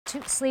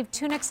sleeve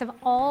tunics have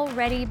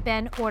already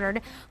been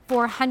ordered.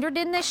 400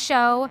 in the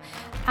show.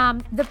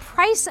 The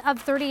price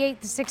of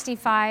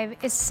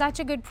 $38.65 is such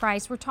a good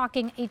price. We're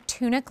talking a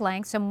tunic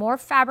length, so more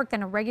fabric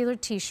than a regular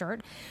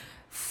t-shirt.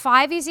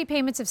 5 easy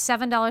payments of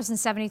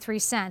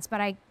 $7.73, but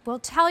I will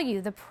tell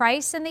you the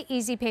price and the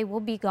easy pay will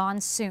be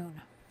gone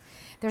soon.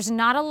 There's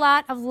not a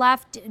lot of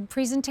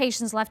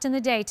presentations left in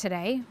the day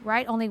today,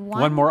 right? Only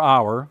one more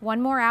hour.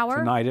 One more hour.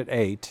 Tonight at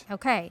 8.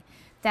 Okay,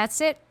 that's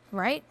it,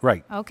 right?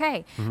 Right.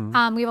 Okay. We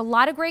have a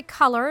lot of great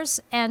colors,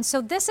 and so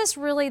this is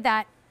really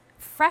that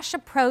fresh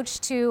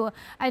approach to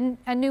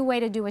a new way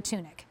to do a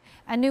tunic.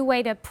 A new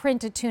way to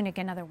print a tunic,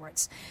 in other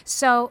words.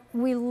 So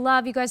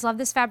you guys love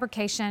this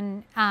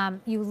fabrication.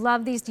 You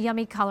love these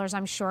yummy colors,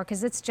 I'm sure,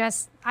 because it's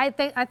just, I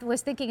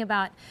was thinking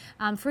about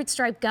fruit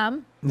stripe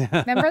gum.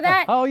 Remember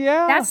that? Oh,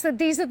 yeah.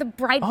 These are the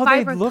bright, they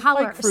vibrant look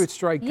colors. like fruit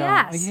stripe gum.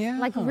 Yes, Yeah.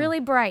 like really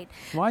bright.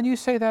 Why didn't you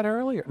say that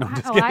earlier? No, I'm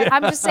just kidding.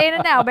 I'm just saying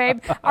it now,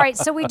 babe. All right,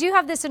 so we do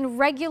have this in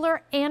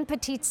regular and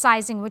petite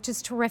sizing, which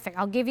is terrific.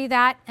 I'll give you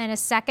that in a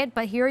second,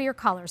 but here are your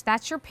colors.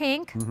 That's your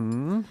pink.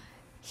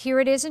 Here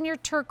it is in your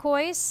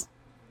turquoise.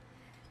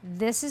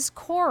 This is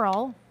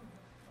coral,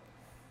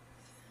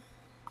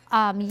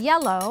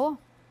 yellow,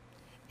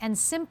 and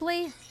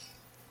simply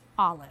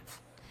olive.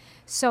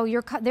 So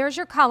there's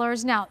your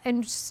colors. Now,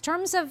 in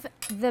terms of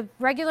the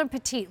regular and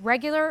petite,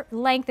 regular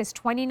length is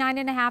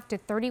 29.5 to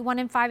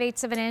 31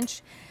 5/8 of an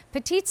inch.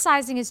 Petite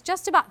sizing is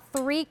just about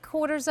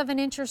 3/4 of an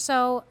inch or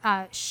so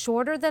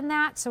shorter than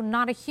that, so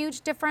not a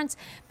huge difference.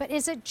 But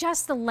is it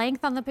just the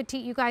length on the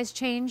petite you guys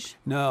change?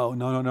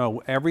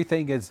 No.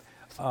 Everything is,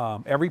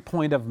 every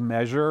point of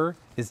measure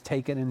is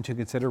taken into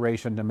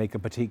consideration to make a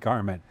petite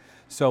garment.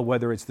 So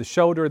whether it's the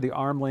shoulder, the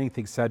arm length,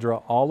 etc.,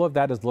 all of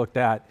that is looked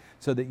at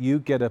so that you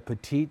get a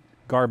petite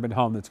garment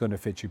home that's going to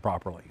fit you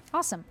properly.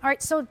 Awesome. All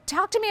right, so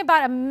talk to me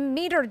about a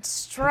metered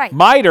stripe.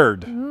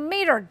 Mitered.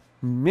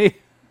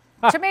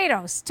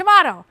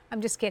 Tomato.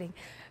 I'm just kidding.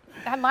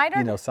 Mitered?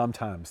 You know,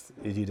 sometimes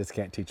you just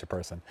can't teach a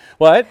person.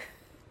 What?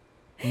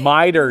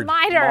 Mitered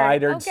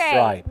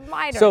stripe.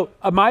 Mitered. So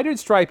a mitered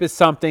stripe is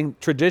something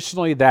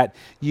traditionally that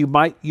you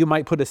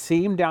might put a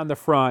seam down the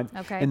front,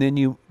 and then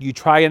you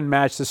try and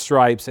match the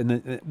stripes, and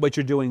then what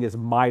you're doing is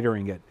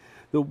mitering it.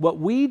 What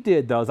we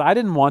did, though, is I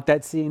didn't want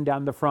that seam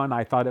down the front.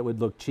 I thought it would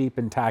look cheap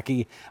and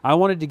tacky. I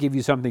wanted to give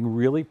you something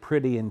really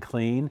pretty and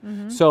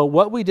clean. So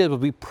what we did was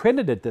we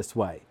printed it this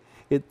way.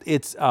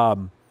 It's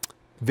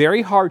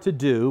very hard to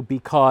do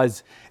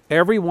because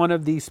every one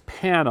of these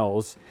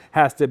panels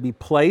has to be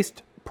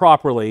placed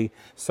properly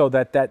so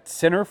that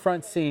center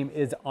front seam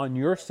is on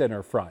your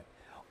center front,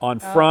 on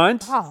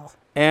front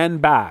and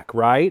back,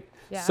 right?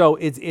 Yeah. So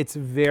it's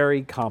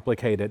very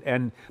complicated,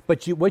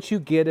 but what you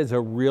get is a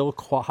real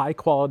high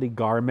quality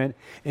garment,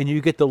 and you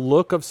get the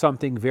look of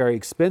something very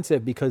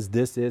expensive because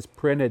this is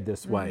printed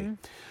this way.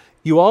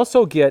 You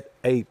also get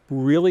a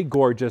really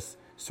gorgeous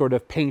sort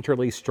of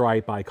painterly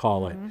stripe, I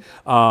call it.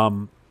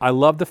 I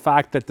love the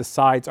fact that the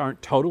sides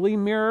aren't totally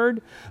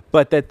mirrored,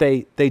 but that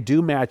they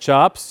do match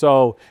up.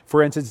 So,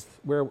 for instance,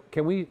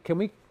 can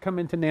we come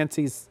into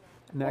Nancy's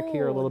neck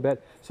here a little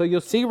bit? So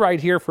you'll see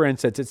right here, for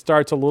instance, it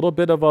starts a little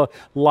bit of a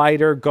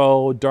lighter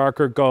gold,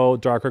 darker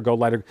gold,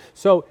 lighter.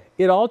 So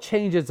it all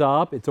changes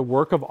up. It's a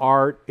work of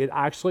art. It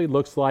actually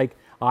looks like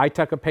I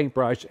took a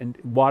paintbrush and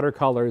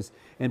watercolors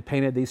and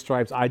painted these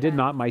stripes. I did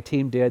not. My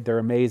team did. They're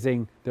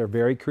amazing. They're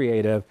very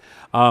creative.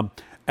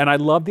 And I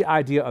love the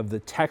idea of the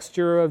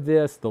texture of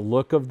this, the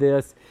look of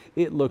this.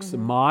 It looks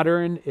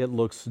modern. It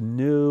looks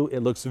new.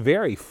 It looks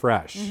very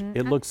fresh.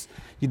 It looks,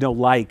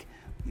 like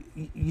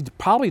you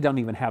probably don't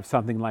even have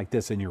something like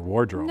this in your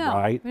wardrobe,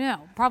 right? No,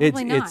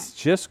 probably not. It's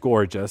just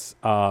gorgeous.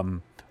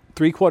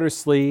 3/4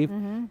 sleeve.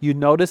 You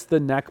notice the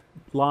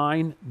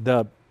neckline,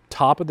 the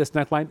top of this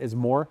neckline is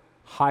more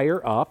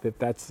higher up, if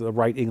that's the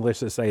right English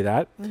to say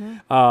that.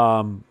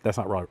 That's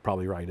not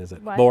probably right, is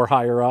it? What? More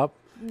higher up?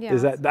 Yeah,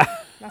 is that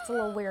that's a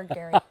little weird,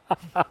 Gary.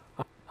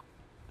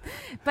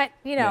 But,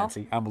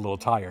 Nancy, I'm a little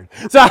tired.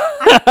 So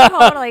I'm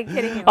totally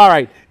kidding you. All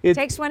right. It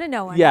takes one to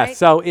know one, yeah, right?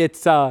 so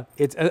it's a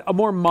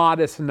more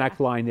modest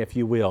neckline, if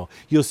you will.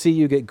 You'll see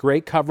you get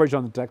great coverage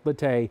on the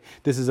décolleté.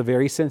 This is a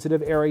very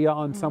sensitive area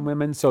on some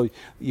women, so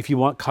if you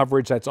want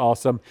coverage, that's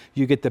awesome.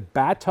 You get the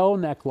bateau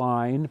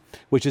neckline,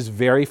 which is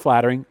very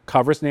flattering,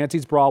 covers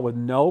Nancy's bra with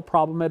no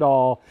problem at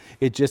all.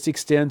 It just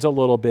extends a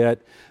little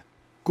bit.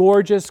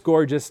 Gorgeous,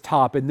 gorgeous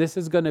top, and this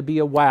is going to be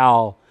a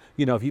wow.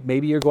 If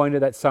maybe you're going to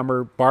that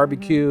summer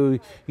barbecue,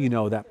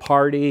 that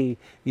party,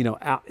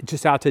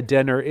 just out to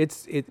dinner,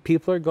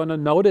 people are going to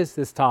notice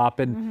this top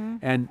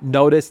and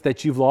notice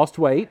that you've lost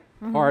weight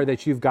or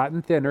that you've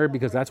gotten thinner,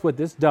 because that's what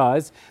this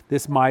does.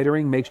 This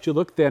mitering makes you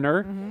look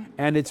thinner,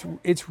 and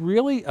it's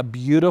really a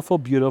beautiful,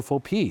 beautiful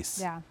piece.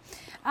 Yeah.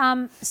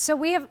 So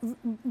we have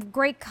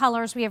great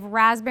colors. We have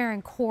raspberry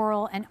and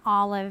coral and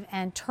olive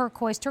and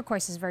turquoise.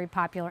 Turquoise is very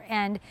popular.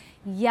 And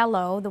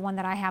yellow, the one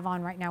that I have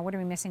on right now. What are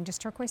we missing? Just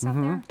turquoise out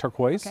there?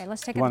 Turquoise. Okay,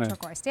 let's take out the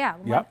turquoise. Yeah,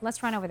 Yep.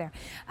 let's run over there.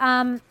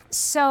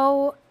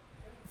 So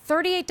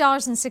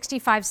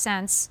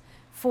 $38.65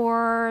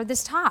 for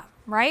this top,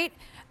 right?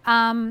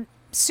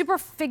 Super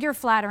figure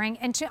flattering,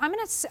 and I'm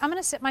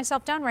gonna sit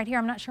myself down right here.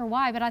 I'm not sure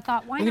why, but I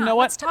thought, why not? You know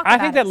what? Let's talk I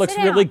about think it. that looks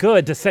Sit really down.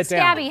 good to sit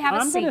down. Stabby, have a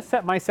I'm going to seat.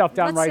 set myself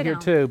down Let's right sit here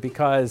down. too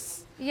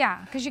because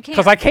Yeah, because you can.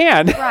 I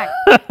can.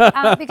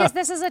 Right. Because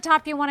this is a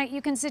top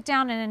you can sit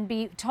down and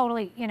be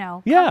totally,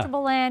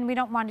 comfortable in. We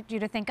don't want you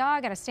to think, oh,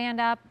 I got to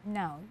stand up.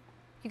 No.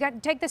 You got to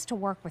take this to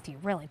work with you,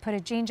 really. Put a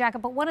jean jacket,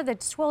 but one of the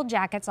twill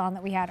jackets on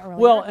that we had earlier.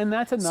 Well, and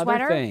that's another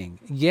Sweater. thing.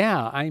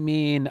 Yeah, I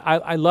mean,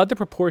 I love the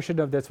proportion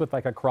of this with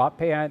like a crop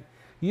pant.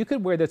 You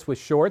could wear this with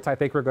shorts. I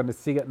think we're going to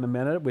see it in a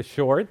minute with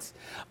shorts.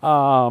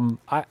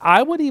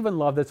 I would even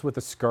love this with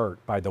a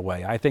skirt, by the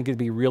way. I think it'd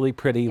be really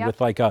pretty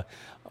with like a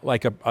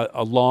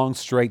long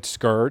straight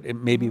skirt,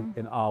 and maybe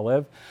an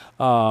olive.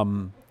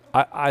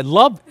 I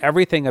love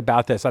everything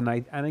about this,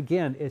 and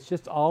again, it's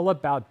just all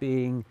about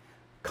being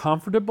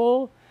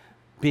comfortable,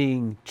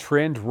 being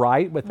trend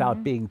right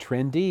without being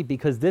trendy,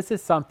 because this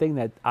is something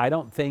that I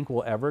don't think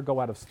will ever go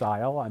out of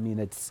style. I mean,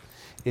 it's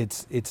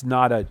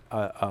not a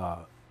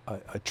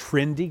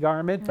trendy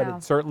garment, but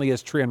it certainly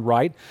is trend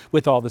right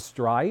with all the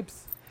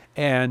stripes.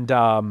 And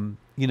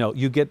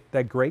you get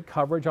that great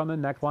coverage on the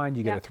neckline.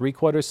 You get a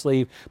 3/4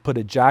 sleeve, put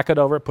a jacket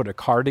over it, put a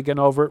cardigan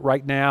over it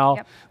right now.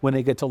 Yep. When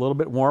it gets a little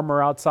bit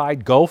warmer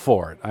outside, go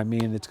for it. I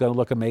mean, it's going to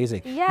look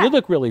amazing. Yeah. You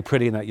look really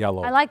pretty in that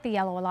yellow. I like the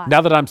yellow a lot.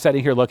 Now that I'm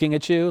sitting here looking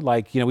at you,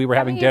 like, we were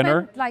having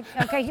dinner.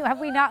 Okay, have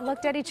we not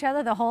looked at each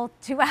other the whole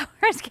 2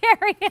 hours,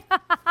 Gary?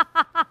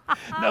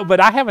 No, but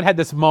I haven't had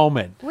this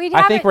moment.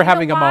 I think we're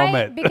having a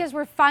moment. Because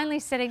we're finally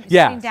sitting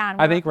down.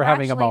 I think we're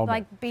having a actually, moment.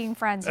 like being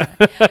friends here.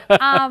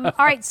 All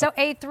right, so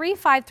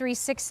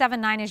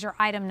A353679 is your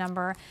item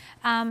number.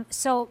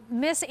 So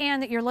Miss Ann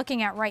that you're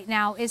looking at right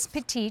now is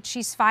petite.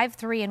 She's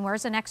 5'3" and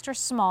wears an extra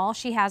small.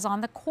 She has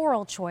on the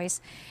coral choice.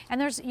 And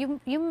there's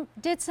you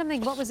did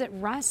something, what was it,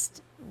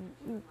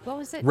 what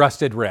was it?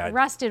 Rusted red.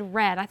 Rusted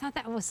red. I thought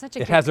that was such a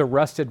It good... has a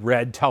rusted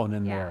red tone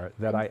in there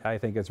that I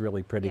think is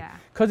really pretty. Yeah.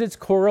 Because it's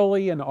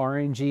corally and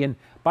orangey. And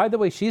by the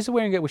way, she's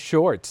wearing it with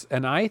shorts.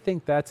 And I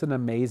think that's an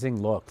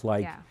amazing look.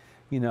 Like,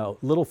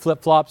 little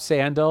flip-flop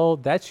sandal.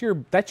 That's your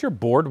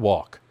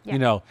boardwalk.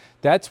 Yeah.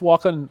 That's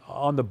walking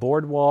on the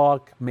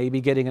boardwalk,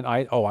 maybe getting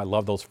I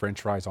love those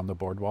French fries on the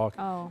boardwalk.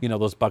 Oh.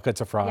 Those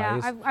buckets of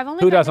fries. Yeah, I've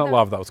only Who been to doesn't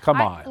love those?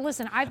 Come on.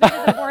 Listen, I've been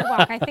to the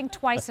boardwalk, I think,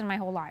 twice in my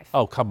whole life.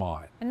 Oh, come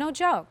on. And no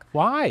joke.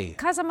 Why?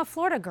 Because I'm a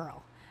Florida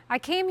girl. I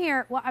came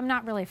here, well, I'm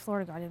not really a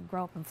Florida girl. I didn't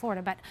grow up in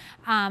Florida, but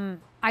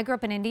I grew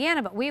up in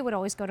Indiana, but we would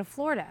always go to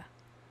Florida.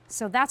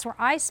 So that's where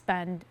I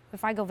spend,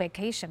 if I go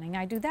vacationing,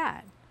 I do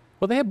that.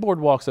 Well, they have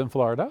boardwalks in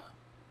Florida.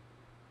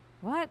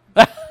 What?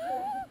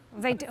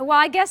 Well,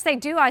 I guess they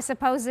do, I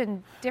suppose,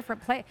 in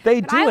different places.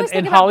 They do.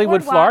 In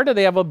Hollywood, Florida,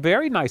 they have a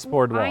very nice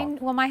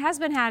boardwalk. Well, my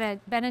husband had a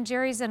Ben &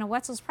 Jerry's and a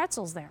Wetzel's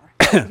Pretzels there.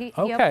 He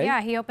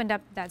opened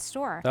up that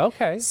store.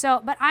 Okay.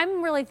 So, but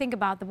I'm really thinking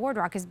about the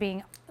boardwalk as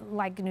being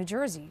like New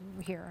Jersey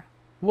here.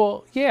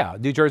 Well, yeah,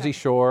 New Jersey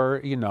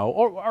Shore,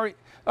 all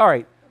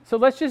right. So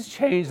let's just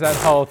change that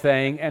whole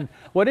thing. And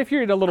what if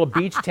you're in a little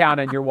beach town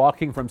and you're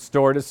walking from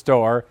store to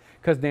store?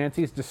 Because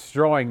Nancy's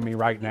destroying me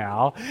right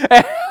now.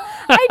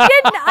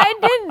 I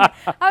didn't.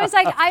 I was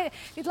like,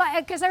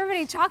 because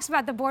everybody talks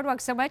about the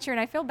boardwalk so much here, and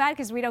I feel bad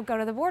because we don't go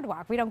to the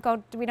boardwalk. We don't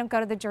go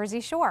to the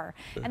Jersey Shore,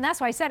 and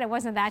that's why I said it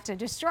wasn't that to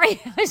destroy you.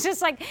 It's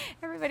just like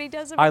everybody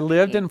does it. I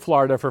lived in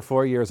Florida for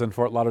 4 years in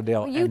Fort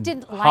Lauderdale. Well, you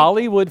didn't like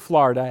Hollywood,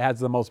 Florida has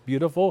the most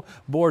beautiful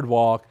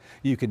boardwalk.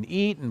 You can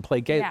eat and play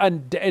games. Yeah.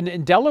 And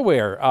in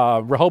Delaware,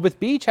 Rehoboth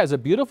Beach has a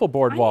beautiful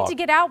boardwalk. I need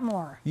to get out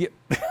more. Yeah.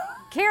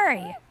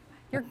 Carrie.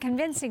 You're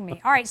convincing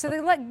me. All right, so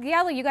the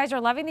yellow, you guys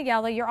are loving the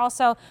yellow. You're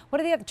also,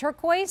 what are the other,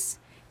 turquoise,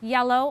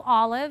 yellow,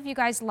 olive, you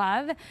guys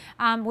love.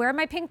 Where are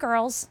my pink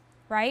girls,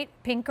 right?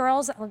 Pink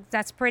girls,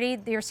 that's pretty.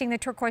 You're seeing the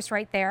turquoise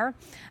right there.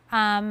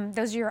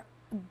 Those are your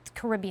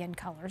Caribbean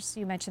colors.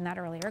 You mentioned that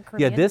earlier.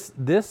 Caribbean. Yeah,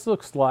 this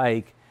looks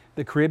like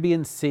the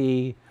Caribbean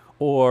Sea,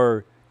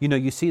 or,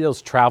 you see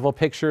those travel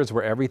pictures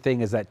where everything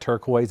is that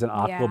turquoise and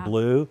aqua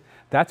blue.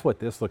 That's what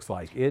this looks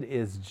like. It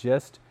is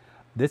just,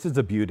 this is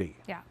a beauty.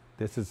 Yeah.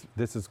 This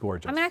is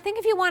gorgeous. I mean, I think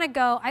if you want to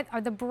go,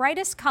 the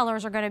brightest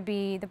colors are going to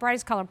be, the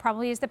brightest color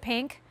probably is the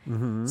pink.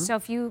 Mm-hmm.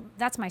 So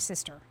that's my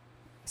sister,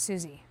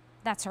 Susie.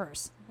 That's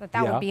hers.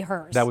 That would be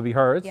hers. That would be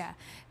hers? Yeah.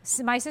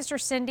 So my sister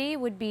Cindy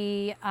would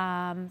be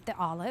the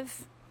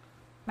olive.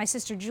 My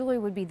sister Julie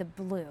would be the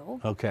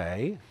blue.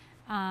 Okay.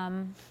 I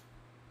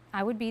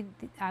would be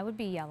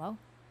yellow.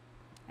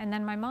 And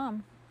then my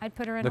mom, I'd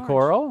put her in the orange.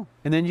 coral?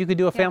 And then you could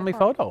do a family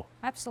photo.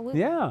 Absolutely.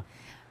 Yeah.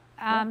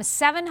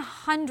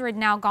 700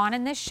 now gone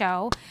in this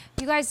show.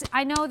 You guys,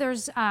 I know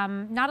there's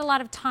not a lot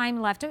of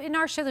time left. In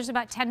our show, there's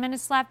about 10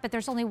 minutes left, but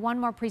there's only one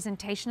more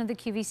presentation of the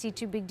QVC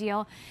 2 Big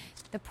Deal.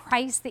 The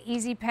price, the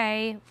easy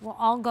pay will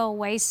all go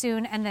away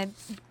soon, and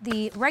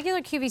the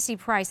regular QVC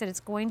price that it's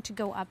going to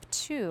go up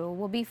to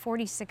will be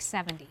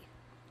 $46.70.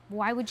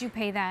 Why would you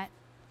pay that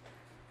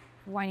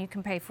when you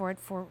can pay for it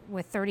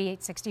with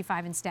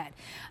 $38.65 instead?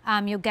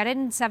 You'll get it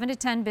in 7 to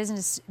 10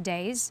 business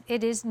days.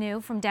 It is new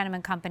from Denim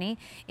 & Company.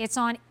 It's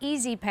on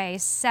easy pay,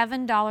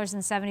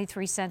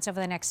 $7.73 over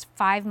the next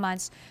 5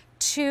 months.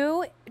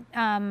 two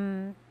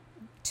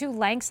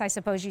lengths, I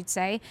suppose you'd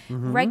say.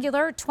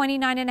 Regular,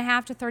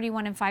 29.5 to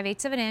 31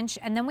 5/8 of an inch.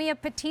 And then we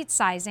have petite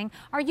sizing.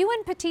 Are you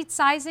in petite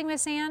sizing,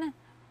 Miss Ann?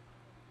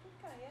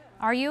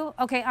 Are you?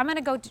 Okay, I'm going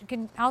to go,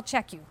 I'll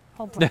check you.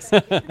 Hold please.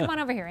 Come on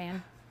over here,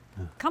 Ann.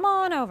 Come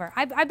on over.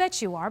 I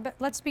bet you are, but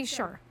let's be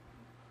sure.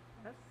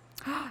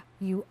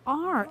 You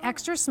are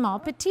extra small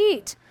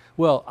petite.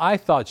 Well, I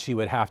thought she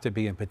would have to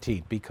be in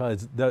petite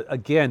because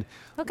again,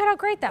 look at how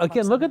great that looks.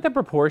 Again, look at the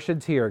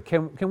proportions here.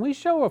 Can we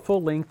show a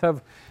full length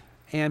of,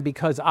 and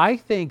because I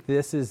think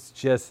this is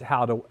just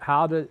how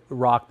to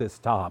rock this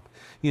top.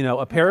 You know,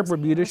 a pair of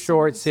Bermuda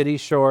shorts, city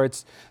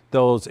shorts,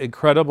 those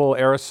incredible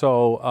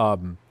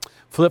aerosol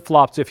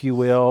flip-flops, if you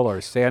will,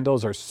 or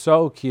sandals are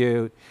so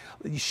cute.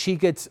 She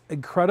gets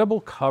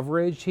incredible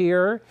coverage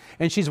here,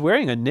 and she's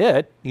wearing a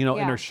knit, you know,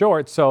 in her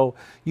shorts, so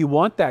you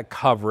want that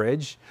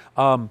coverage.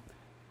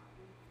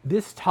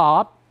 This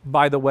top,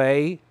 by the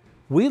way,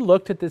 we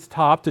looked at this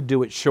top to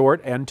do it short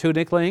and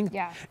tunic length,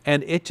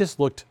 and it just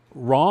looked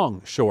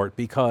wrong short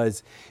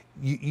because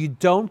you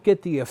don't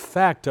get the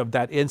effect of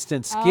that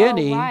instant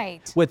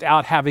skinny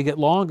without having it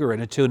longer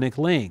in a tunic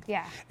length.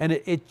 And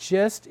it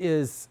just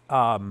is,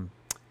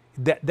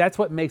 that's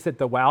what makes it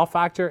the wow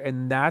factor,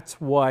 and that's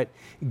what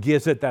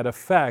gives it that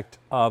effect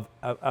of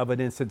an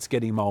instant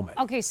skinny moment.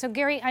 Okay, so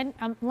Gary,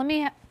 let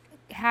me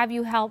have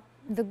you help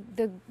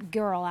the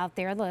girl out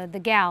there, the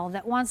gal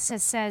that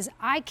says,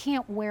 I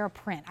can't wear a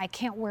print, I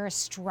can't wear a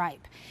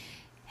stripe.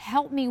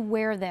 Help me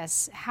wear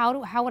this.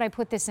 How would I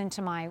put this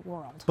into my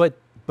world?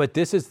 But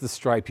this is the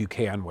stripe you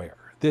can wear.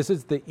 This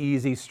is the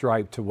easy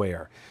stripe to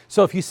wear.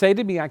 So if you say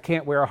to me, I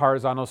can't wear a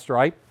horizontal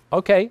stripe,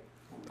 okay,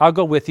 I'll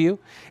go with you.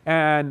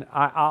 And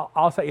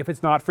I'll say, if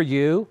it's not for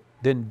you,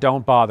 then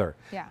don't bother.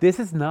 This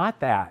is not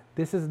that.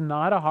 This is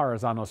not a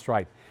horizontal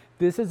stripe.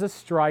 This is a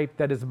stripe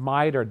that is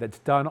mitered, that's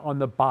done on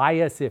the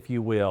bias, if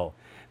you will,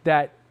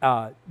 that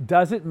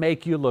doesn't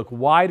make you look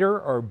wider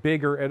or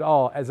bigger at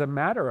all. As a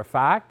matter of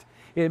fact,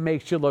 it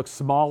makes you look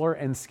smaller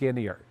and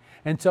skinnier.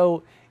 And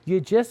so you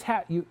just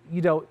have, you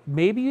know,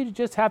 maybe you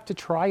just have to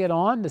try it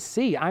on to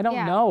see. I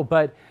don't know,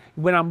 but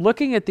when I'm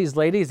looking at these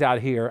ladies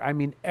out here, I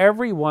mean,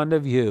 every one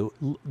of you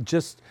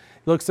just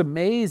looks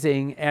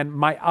amazing, and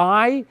my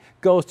eye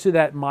goes to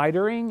that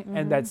mitering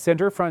and that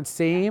center front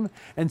seam,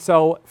 and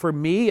so for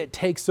me it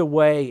takes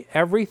away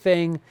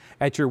everything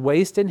at your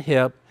waist and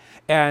hip.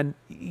 And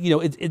you know,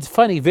 it's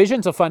funny,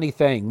 vision's a funny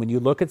thing. When you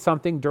look at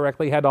something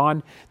directly head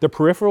on, the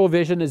peripheral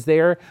vision is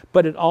there,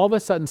 but it all of a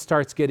sudden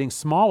starts getting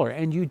smaller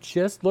and you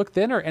just look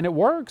thinner, and it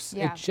works.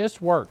 It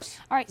just works.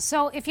 All right,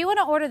 so if you want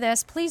to order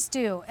this, please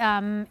do.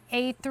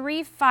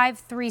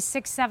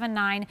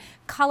 A353679.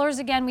 Colors,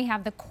 again, we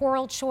have the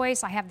coral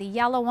choice. I have the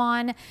yellow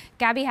on.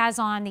 Gabby has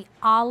on the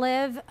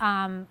olive,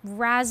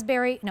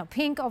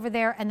 pink over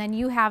there, and then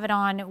you have it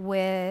on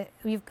with,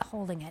 you're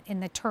holding it in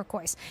the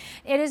turquoise.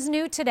 It is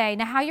new today.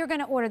 Now, how you're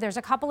going to order, there's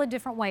a couple of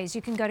different ways.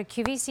 You can go to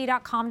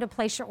QVC.com to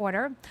place your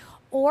order,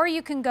 or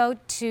you can go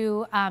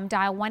to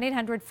dial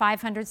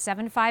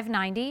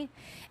 1-800-500-7590.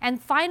 And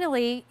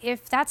finally,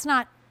 if that's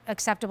not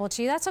acceptable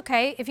to you, that's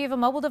okay. If you have a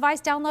mobile device,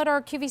 download our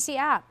QVC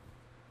app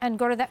and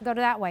go to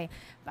that way.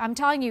 I'm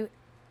telling you,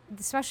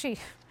 especially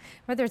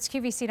whether it's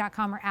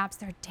QVC.com or apps,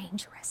 they're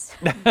dangerous.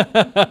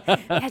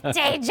 They're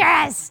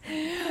dangerous.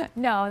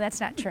 No, that's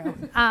not true.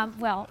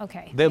 Well,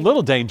 okay. They're a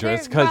little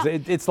dangerous because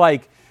it's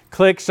like,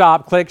 click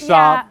shop,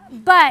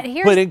 but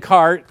here's, put in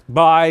cart,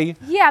 buy.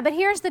 Yeah, but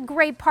here's the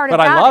great part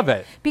about it. But I love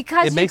it.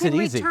 Because it makes you can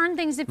it easy. Return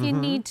things if you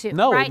need to.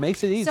 No, right? It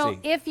makes it easy. So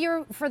if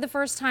you're for the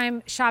first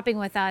time shopping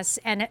with us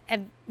and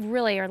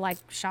really are like,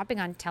 shopping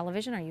on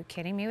television, are you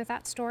kidding me with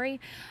that story?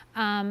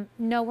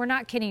 No, we're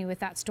not kidding you with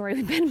that story.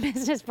 We've been in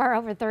business for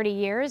over 30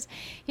 years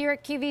here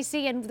at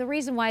QVC, and the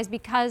reason why is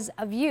because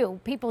of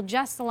you, people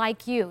just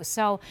like you.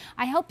 So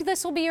I hope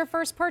this will be your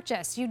first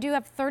purchase. You do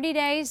have 30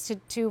 days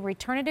to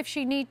return it if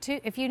you need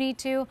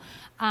to,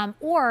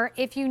 or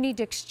if you need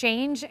to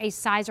exchange a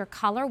size or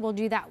color, we'll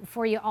do that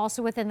for you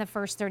also within the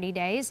first 30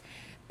 days.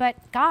 But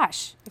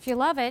gosh, if you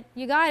love it,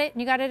 you got it,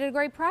 and you got it at a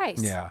great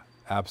price. Yeah.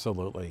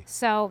 Absolutely.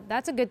 So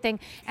that's a good thing.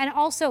 And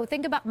also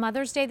think about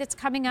Mother's Day that's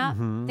coming up.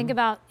 Think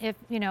about if,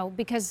 you know,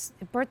 because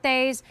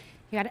birthdays,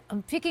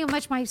 I'm thinking how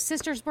much my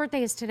sister's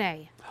birthday is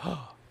today.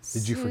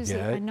 Did you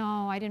forget?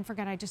 No, I didn't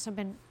forget. I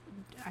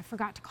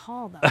forgot to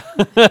call them.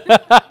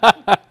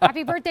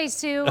 Happy birthday,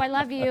 Sue. I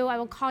love you. I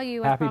will call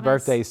you. Happy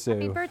birthday, Sue.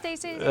 Happy birthday,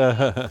 Sue.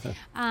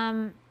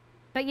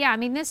 But yeah, I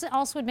mean, this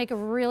also would make a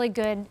really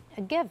good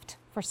gift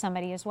for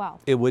somebody as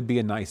well. It would be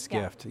a nice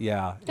gift,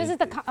 yeah.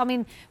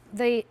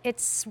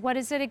 It's what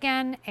is it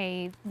again?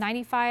 A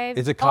 95?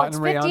 It's a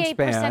cotton rayon 58%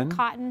 span.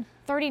 Cotton,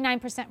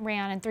 39%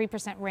 rayon, and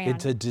 3% rayon.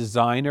 It's a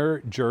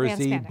designer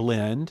jersey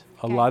blend.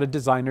 Okay. A lot of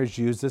designers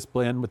use this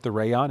blend with the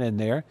rayon in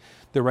there.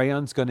 The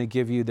rayon's going to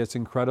give you this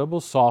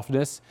incredible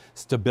softness,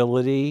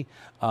 stability,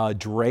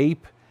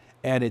 drape,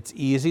 and it's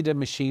easy to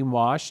machine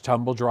wash,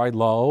 tumble dry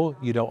low.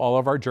 You know, all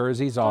of our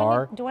jerseys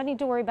are. Do I need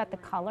to worry about the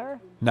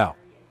color? No.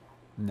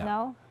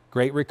 No?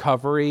 Great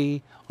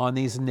recovery on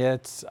these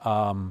knits.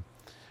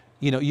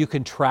 You know, you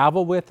can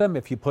travel with them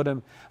if you put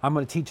them. I'm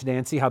going to teach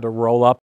Nancy how to roll up